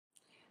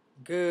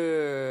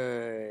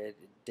Good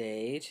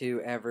day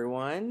to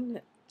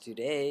everyone.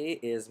 Today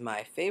is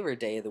my favorite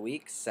day of the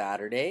week,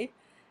 Saturday,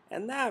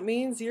 and that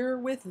means you're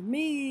with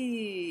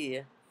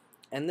me.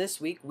 And this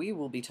week we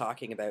will be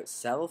talking about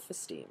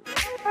self-esteem.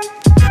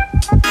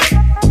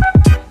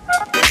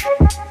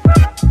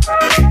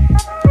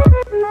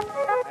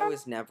 I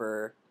was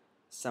never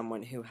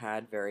someone who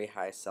had very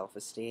high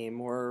self-esteem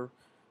or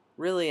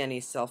really any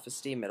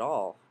self-esteem at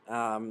all.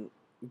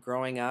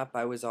 Growing up,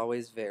 I was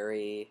always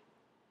very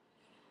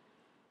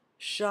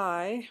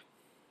shy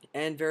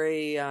and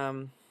very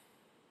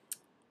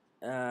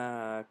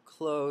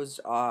closed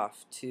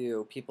off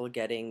to people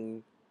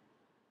getting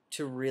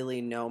to really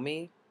know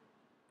me.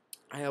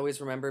 I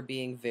always remember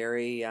being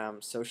very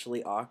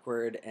socially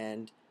awkward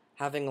and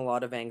having a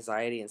lot of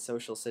anxiety in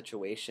social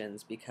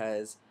situations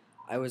because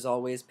I was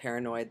always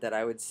paranoid that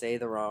I would say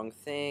the wrong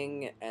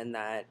thing and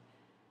that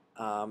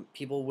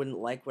people wouldn't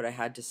like what I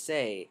had to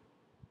say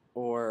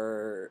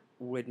or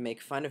would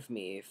make fun of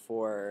me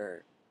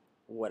for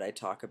what I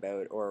talk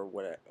about or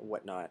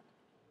whatnot.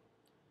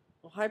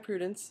 Well, hi,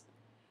 Prudence.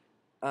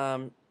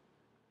 Um,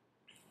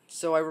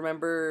 So I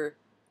remember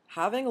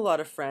having a lot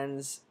of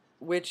friends,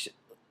 which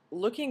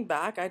looking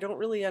back, I don't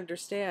really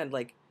understand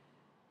like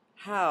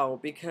how,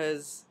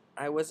 because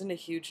I wasn't a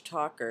huge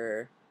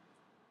talker,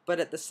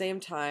 but at the same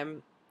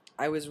time,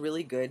 I was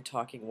really good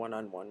talking one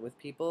on one with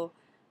people.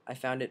 I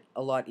found it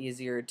a lot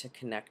easier to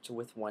connect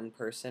with one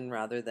person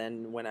rather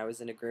than when I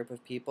was in a group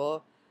of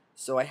people.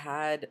 So I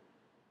had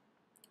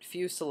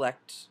few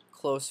select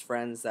close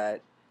friends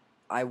that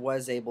I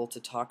was able to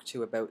talk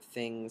to about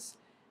things,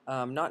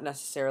 not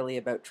necessarily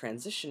about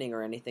transitioning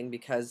or anything,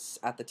 because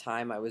at the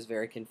time I was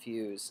very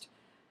confused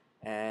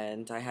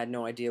and I had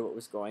no idea what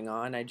was going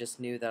on. I just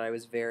knew that I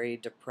was very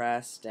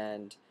depressed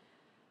and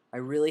I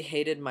really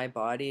hated my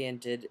body and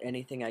did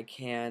anything I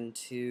can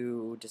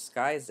to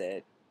disguise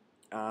it.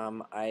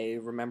 I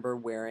remember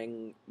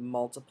wearing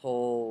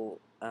multiple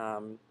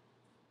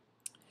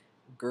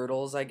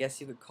girdles, I guess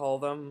you could call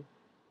them,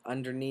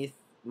 underneath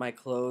my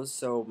clothes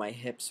so my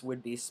hips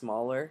would be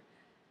smaller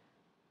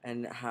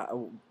and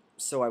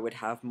so I would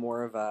have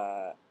more of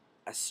a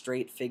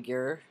straight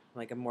figure,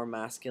 like a more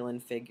masculine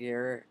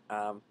figure.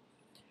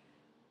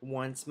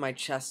 Once my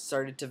chest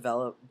started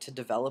to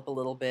develop a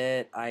little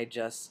bit, I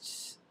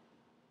just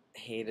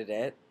hated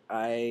it.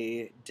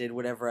 I did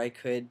whatever I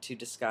could to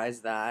disguise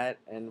that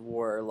and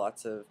wore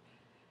lots of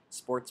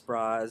sports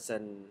bras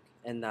and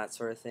that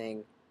sort of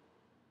thing.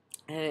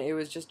 And it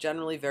was just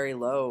generally very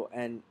low,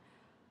 and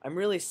I'm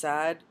really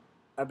sad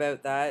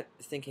about that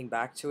thinking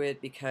back to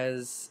it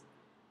because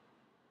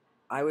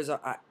I was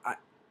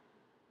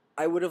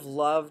I would have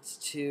loved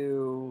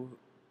to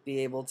be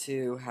able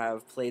to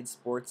have played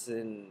sports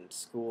in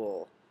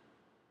school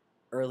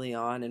early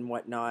on and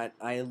whatnot.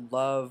 I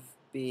love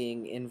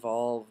being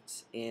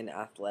involved in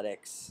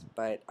athletics,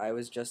 but I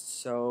was just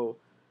so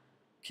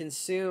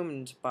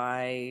consumed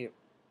by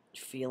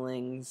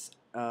feelings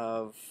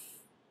of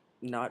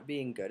not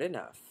being good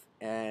enough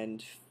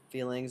and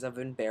feelings of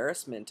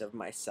embarrassment of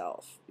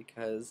myself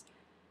because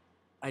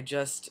I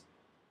just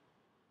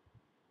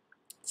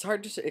it's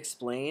hard to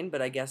explain,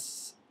 but I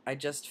guess I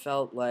just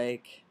felt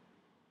like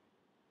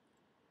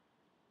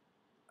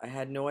I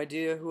had no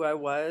idea who I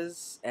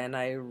was, and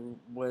I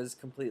was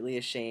completely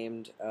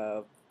ashamed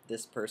of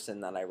this person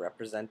that I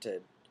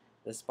represented,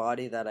 this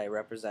body that I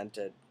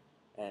represented,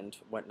 and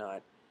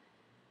whatnot.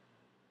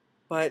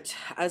 But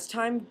as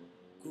time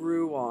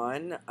grew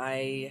on,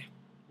 I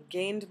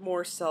gained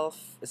more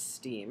self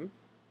esteem.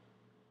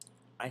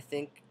 I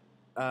think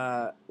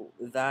uh,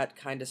 that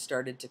kind of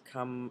started to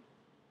come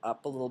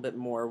up a little bit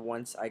more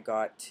once I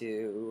got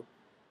to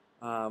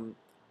um,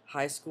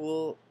 high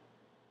school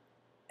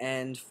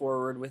and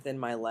forward within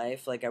my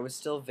life. Like I was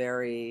still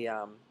very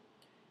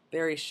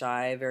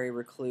shy, very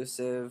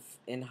reclusive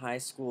in high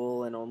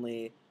school, and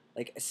only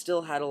like I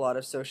still had a lot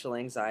of social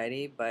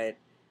anxiety, but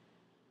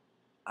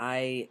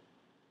I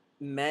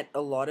met a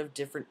lot of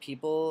different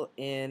people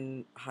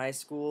in high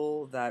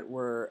school that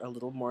were a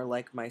little more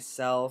like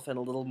myself and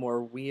a little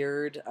more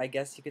weird, I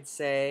guess you could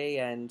say,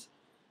 and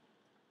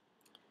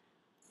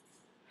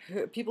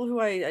people who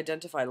I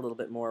identified a little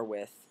bit more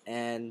with,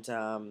 and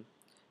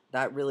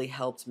that really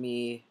helped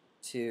me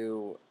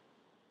to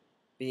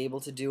be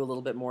able to do a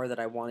little bit more that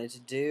I wanted to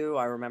do.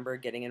 I remember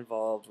getting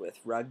involved with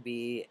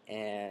rugby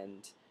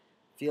and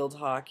field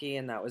hockey,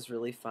 and that was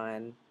really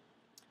fun.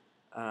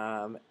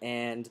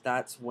 And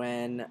that's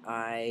when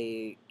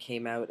I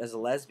came out as a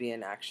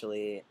lesbian,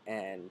 actually,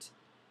 and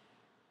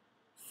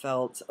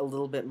felt a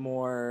little bit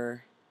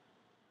more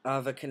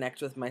of a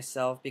connect with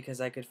myself because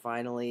I could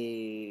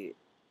finally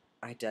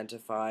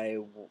identify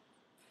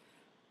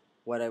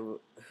what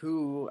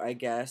who I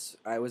guess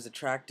I was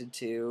attracted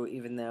to,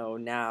 even though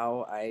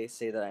now I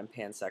say that I'm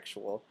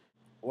pansexual.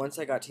 Once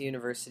I got to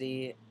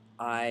university,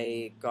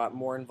 I got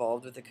more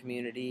involved with the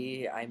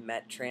community. I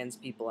met trans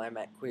people, I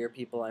met queer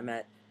people, I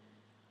met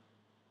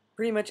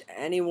pretty much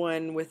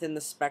anyone within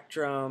the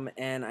spectrum,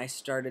 and I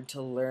started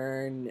to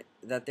learn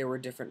that there were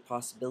different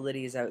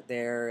possibilities out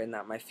there and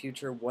that my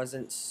future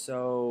wasn't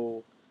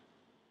so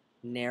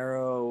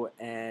narrow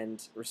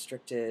and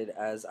restricted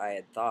as I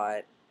had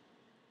thought.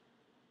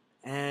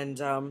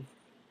 And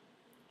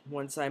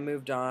once I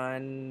moved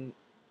on,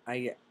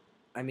 I,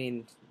 I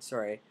mean,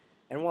 sorry.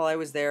 And while I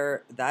was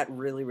there, that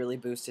really, really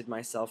boosted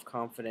my self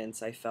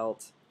confidence. I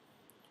felt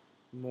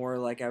more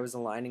like I was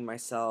aligning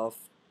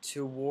myself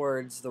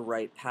towards the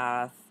right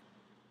path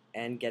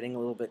and getting a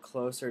little bit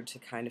closer to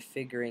kind of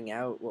figuring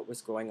out what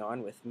was going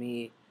on with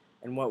me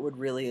and what would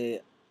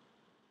really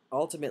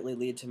ultimately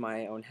lead to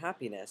my own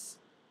happiness.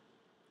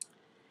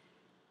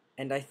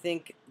 And I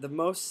think the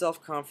most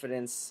self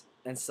confidence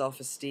and self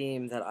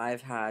esteem that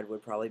I've had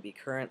would probably be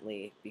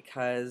currently,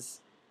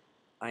 because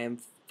I am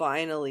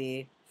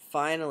finally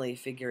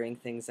figuring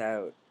things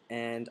out.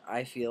 And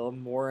I feel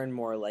more and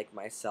more like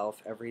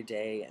myself every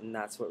day. And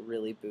that's what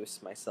really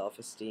boosts my self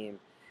esteem.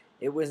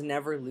 It was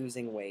never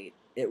losing weight.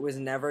 It was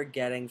never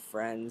getting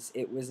friends.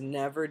 It was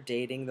never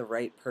dating the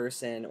right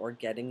person or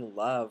getting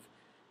love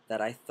that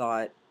I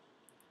thought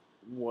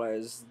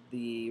was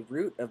the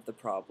root of the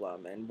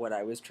problem and what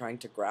I was trying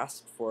to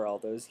grasp for all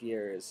those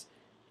years.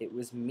 It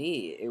was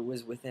me, it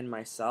was within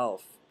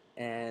myself.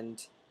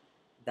 And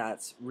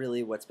that's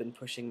really what's been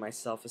pushing my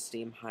self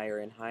esteem higher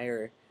and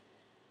higher.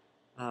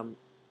 Um,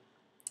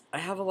 I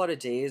have a lot of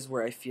days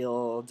where I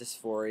feel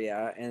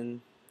dysphoria, and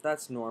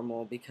that's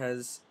normal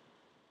because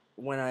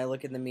when I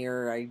look in the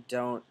mirror,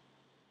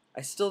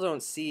 I still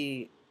don't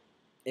see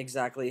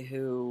exactly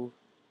who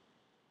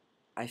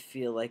I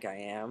feel like I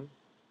am,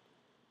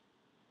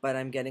 but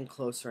I'm getting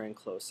closer and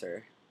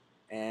closer.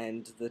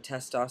 And the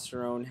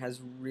testosterone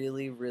has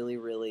really, really,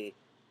 really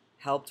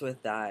helped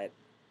with that.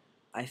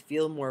 I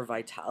feel more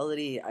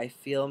vitality. I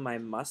feel my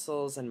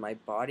muscles and my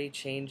body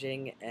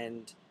changing,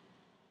 and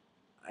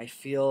I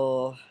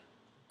feel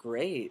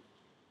great.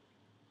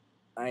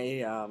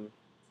 I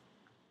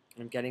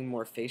I'm getting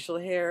more facial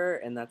hair,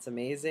 and that's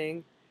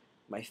amazing.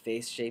 My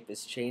face shape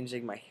is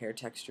changing. My hair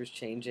texture is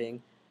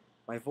changing.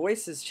 My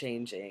voice is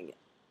changing,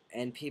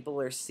 and people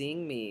are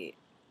seeing me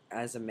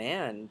as a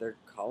man. They're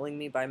calling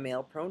me by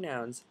male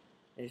pronouns,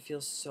 and it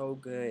feels so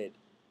good.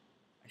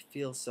 I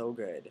feel so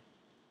good.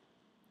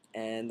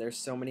 And there's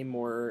so many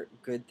more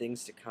good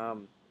things to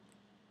come.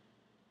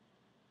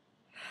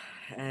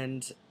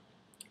 And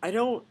I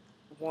don't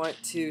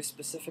want to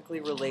specifically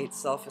relate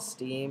self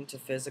esteem to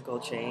physical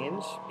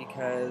change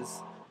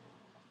because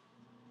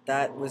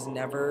that was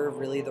never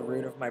really the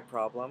root of my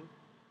problem.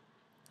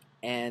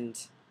 And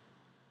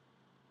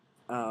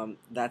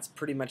that's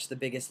pretty much the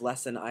biggest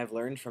lesson I've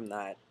learned from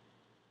that,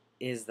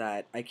 is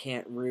that I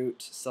can't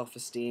root self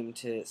esteem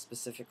to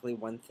specifically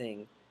one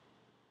thing.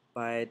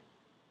 But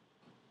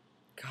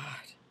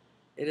God,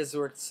 it has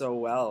worked so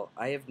well.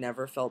 I have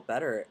never felt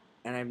better,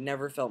 and I've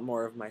never felt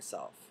more of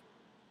myself.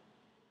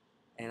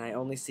 And I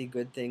only see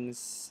good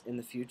things in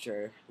the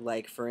future.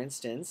 Like, for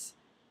instance,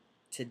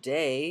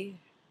 today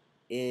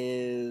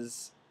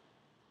is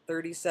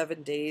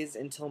 37 days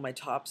until my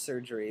top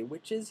surgery,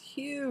 which is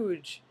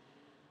huge.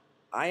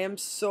 I am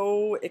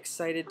so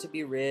excited to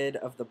be rid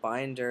of the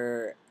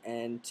binder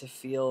and to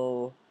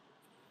feel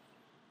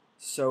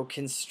so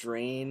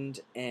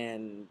constrained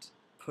and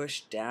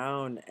pushed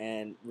down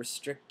and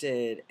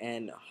restricted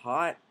and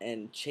hot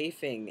and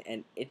chafing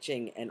and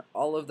itching and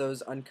all of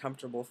those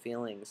uncomfortable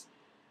feelings,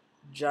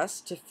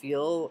 just to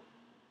feel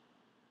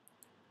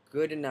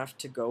good enough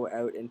to go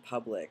out in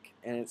public.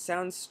 And it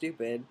sounds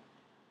stupid.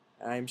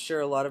 I'm sure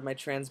a lot of my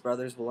trans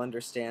brothers will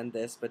understand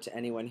this, but to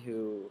anyone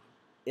who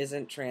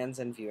isn't trans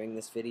and viewing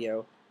this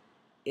video,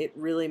 it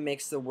really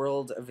makes the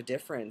world of a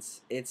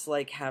difference. It's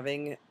like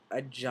having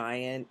a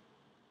giant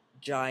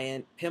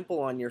pimple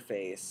on your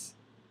face,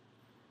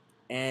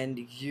 and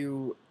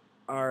you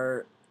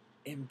are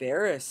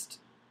embarrassed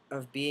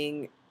of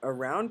being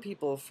around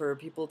people, for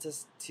people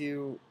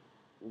to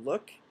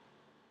look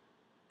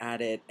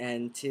at it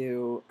and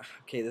to,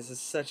 okay, this is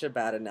such a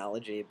bad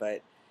analogy,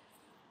 but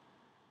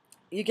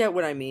you get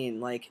what I mean.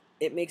 Like,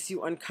 it makes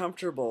you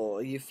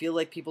uncomfortable. You feel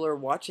like people are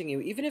watching you,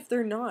 even if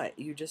they're not.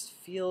 You just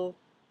feel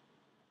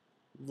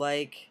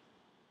like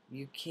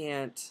you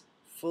can't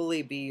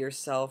fully be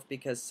yourself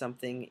because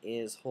something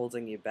is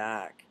holding you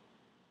back.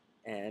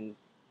 And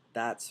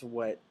that's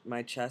what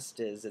my chest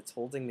is. It's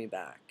holding me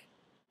back.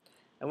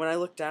 And when I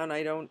look down,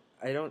 I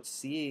don't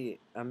see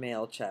a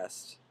male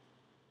chest.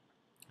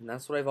 And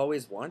that's what I've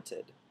always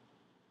wanted.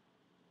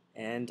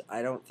 And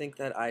I don't think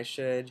that I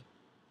should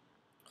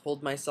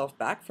hold myself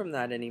back from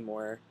that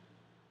anymore.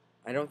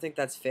 I don't think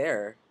that's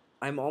fair.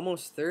 I'm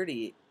almost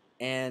 30,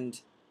 and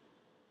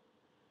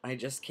I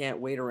just can't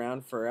wait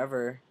around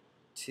forever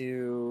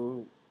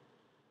to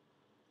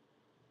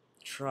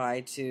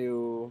try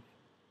to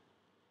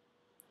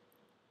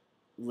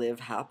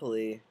live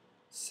happily.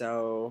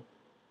 So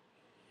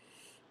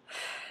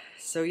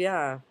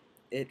yeah,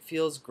 it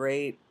feels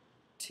great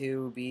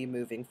to be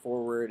moving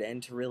forward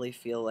and to really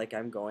feel like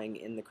I'm going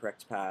in the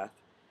correct path.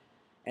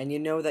 And you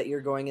know that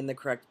you're going in the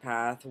correct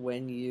path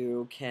when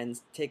you can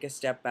take a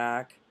step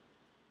back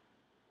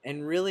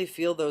and really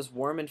feel those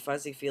warm and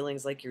fuzzy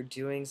feelings like you're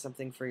doing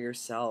something for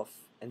yourself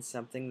and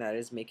something that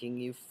is making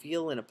you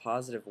feel in a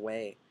positive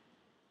way.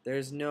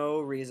 There's no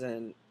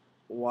reason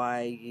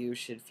why you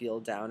should feel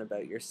down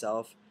about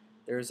yourself.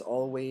 There's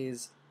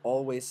always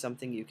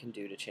something you can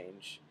do to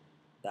change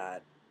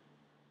that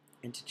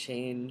and to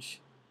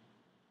change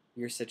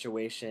your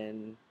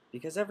situation,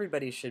 because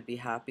everybody should be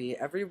happy.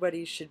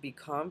 Everybody should be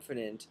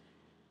confident.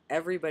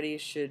 Everybody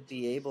should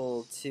be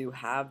able to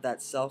have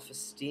that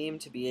self-esteem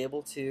to be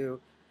able to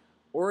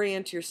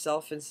orient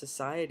yourself in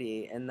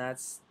society, and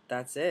that's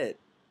it.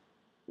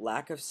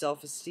 Lack of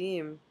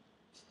self-esteem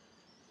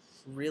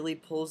really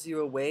pulls you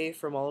away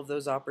from all of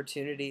those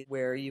opportunities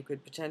where you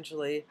could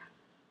potentially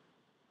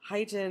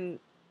heighten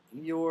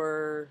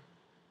your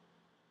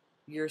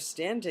your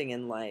standing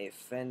in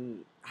life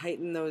and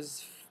heighten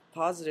those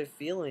positive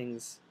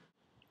feelings.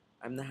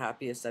 I'm the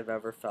happiest I've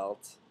ever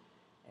felt,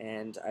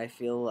 and I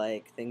feel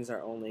like things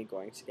are only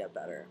going to get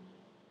better.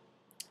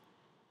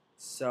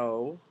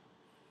 So,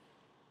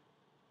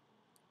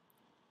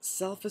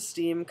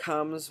 self-esteem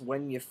comes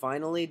when you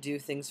finally do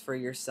things for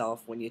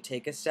yourself, when you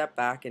take a step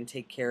back and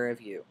take care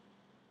of you.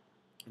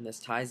 And this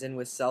ties in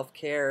with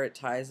self-care, it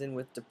ties in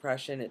with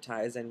depression, it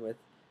ties in with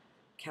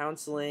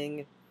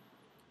counseling.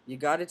 You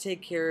got to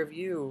take care of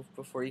you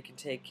before you can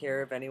take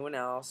care of anyone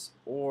else,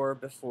 or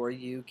before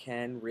you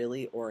can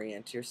really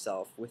orient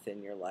yourself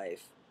within your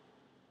life.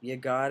 You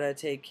got to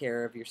take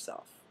care of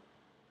yourself,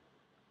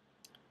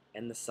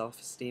 and the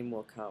self-esteem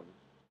will come.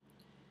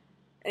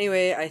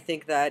 Anyway, I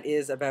think that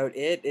is about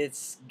it.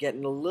 It's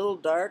getting a little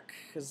dark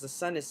because the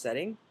sun is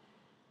setting,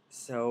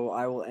 so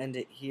I will end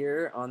it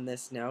here on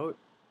this note.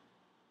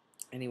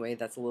 Anyway,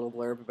 that's a little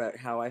blurb about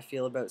how I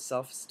feel about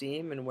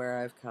self-esteem and where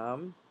I've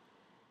come.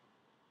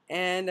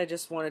 And I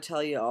just want to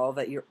tell you all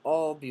that you're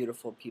all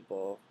beautiful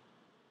people,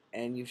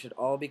 and you should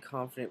all be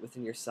confident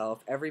within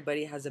yourself.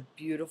 Everybody has a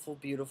beautiful,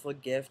 beautiful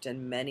gift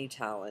and many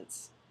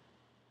talents,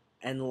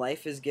 and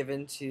life is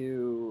given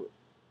to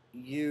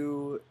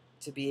you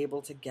to be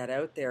able to get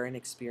out there and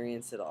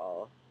experience it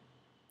all.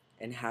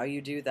 And how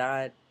you do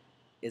that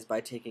is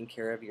by taking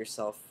care of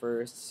yourself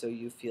first, so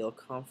you feel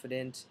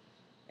confident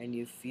and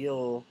you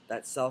feel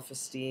that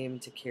self-esteem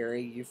to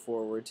carry you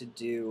forward to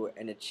do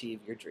and achieve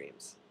your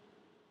dreams.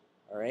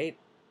 All right?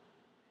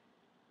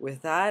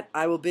 With that,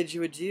 I will bid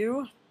you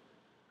adieu.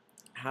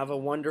 Have a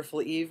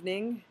wonderful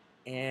evening,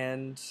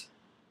 and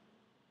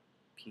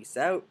peace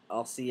out.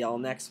 I'll see y'all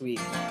next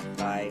week.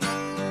 Bye.